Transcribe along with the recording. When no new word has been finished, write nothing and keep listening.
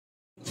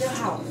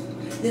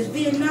this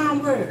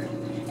Vietnam word.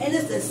 And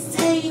it's the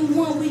same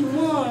one we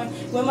won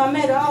when my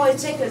mother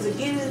always take us to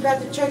get us back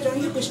to church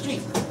on Euclid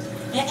Street.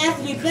 And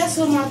after we blessed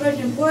her, my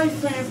virgin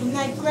boyfriend from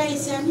 9th grade,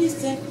 Sam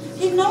Houston,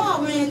 he know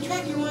I ran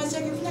track and won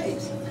second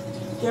place.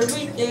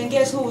 And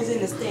guess who was in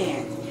the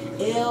stand?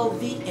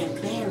 LV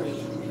and Barry.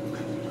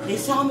 They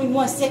saw me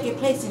won second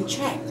place in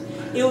track.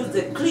 It was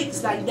the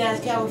cliques like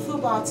Dallas Cowboys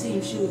football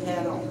team shoes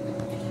had on.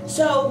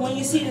 So when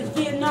you see this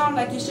Vietnam,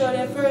 like you showed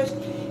at first,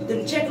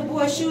 the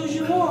checkerboard shoes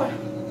you wore,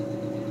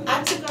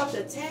 I took off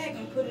the tag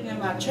and put it in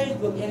my church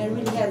book, and it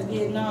really has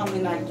Vietnam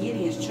in like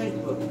Gideon's church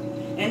book.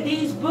 And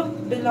these books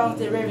belong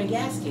to Reverend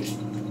Gaskin.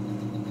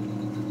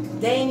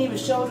 They ain't even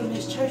showed him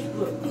his church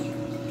book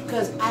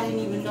because I didn't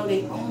even know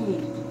they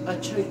owned a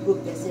church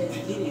book that says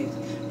Gideon's,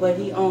 but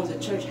he owns a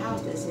church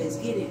house that says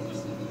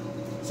Gideon's.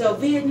 So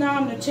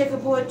Vietnam, the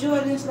checkerboard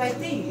Jordans like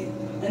these,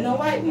 and the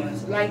white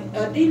ones like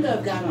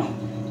D-Love got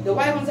on. The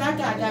white ones I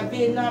got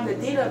Vietnam, the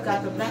D-Love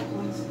got the black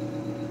ones.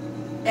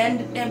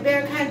 And in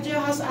Barry County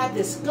Jailhouse, I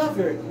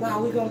discovered,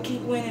 wow, we're going to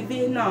keep winning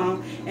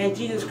Vietnam and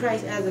Jesus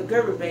Christ as a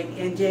Gerber baby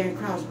and Jerry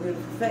Krause'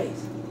 beautiful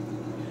face.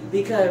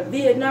 Because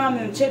Vietnam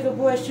and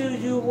checkerboard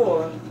shoes you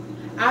wore,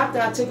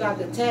 after I took out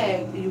the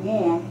tag you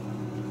wore,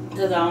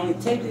 because I only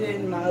taped it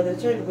in my other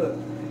church book,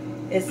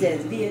 it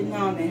says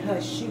Vietnam and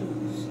her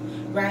shoes,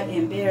 right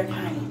in Barry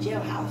County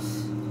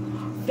Jailhouse.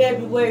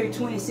 February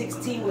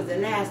 2016 was the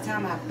last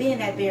time I've been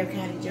at Barry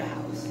County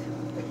Jailhouse.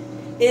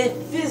 It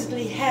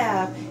physically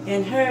have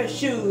in her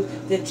shoes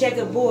the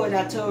checkerboard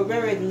I told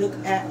Ray to look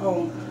at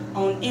on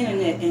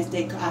internet,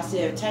 and I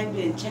said type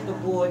it in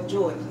checkerboard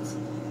Jordans.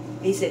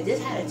 He said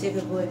this had a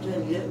checkerboard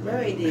Jordan.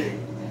 Ray did.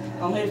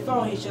 On his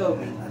phone he showed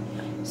me.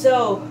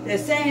 So the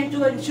same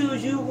Jordan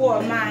shoes you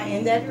wore mine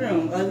in that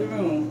room, other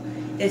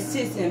room, it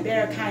sits in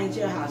Barry County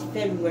Jailhouse.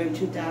 February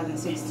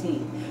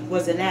 2016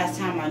 was the last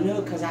time I knew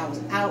it, because I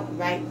was out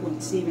right when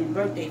Stephen's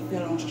birthday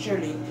fell on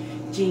Shirley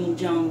Jean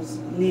Jones'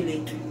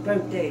 Neely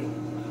birthday.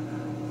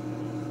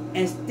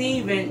 And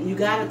Stephen, you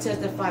gotta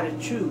testify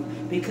the truth,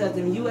 because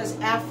the U.S.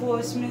 Air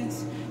Forcemen,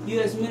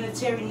 U.S.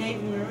 military,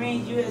 Navy,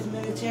 Marines, U.S.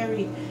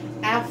 military,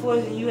 Air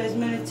Force, and U.S.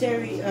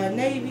 military,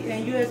 Navy,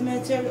 and U.S.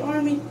 military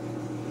Army,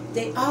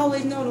 they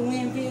always know to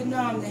win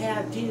Vietnam to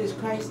have Jesus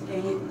Christ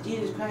and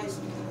Jesus Christ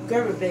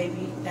Gerber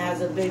baby as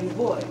a baby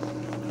boy.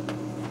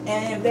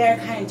 And in Barry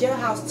County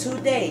Jailhouse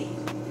today,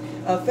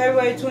 of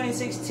February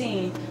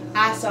 2016,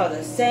 I saw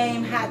the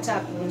same hot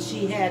top when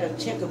she had a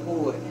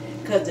checkerboard.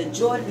 Because the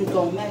Jordan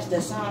gonna match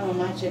the sign on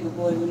my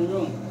checkerboard in the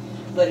room.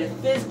 But it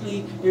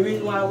physically, the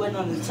reason why I wasn't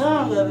on the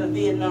tongue of it,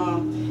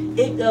 Vietnam,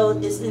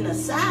 it's in the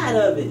side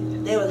of it.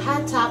 They was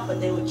high top, but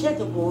they were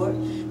checkerboard.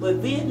 But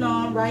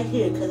Vietnam right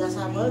here, because that's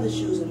how my other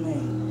shoes are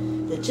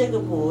made. The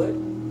checkerboard,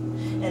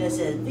 and it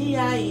says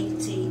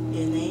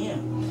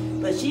V-I-E-T-N-A-M.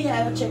 But she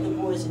had her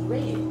checkerboards in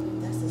red.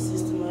 That's the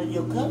system of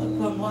your color,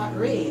 from what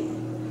red.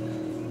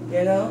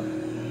 You know?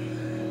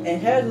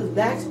 And hers was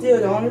black still.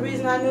 The only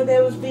reason I knew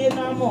there was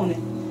Vietnam on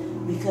it,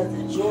 because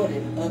the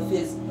Jordan of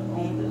his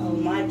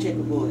on my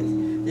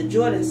checkerboards, the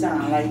Jordan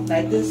sign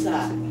like this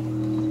side,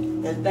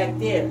 that's back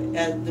there,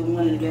 as the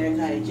one in the Barry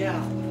County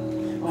Jail,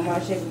 on my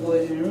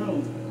checkerboards in the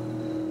room.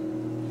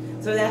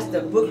 So that's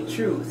the book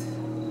truth.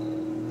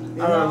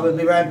 All right, we'll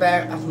be right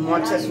back after more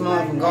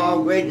testimony from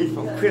God, greatness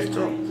from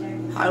Crystal,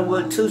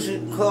 Hollywood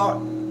Tucson Clark,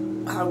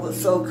 Hollywood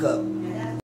Soul Cup.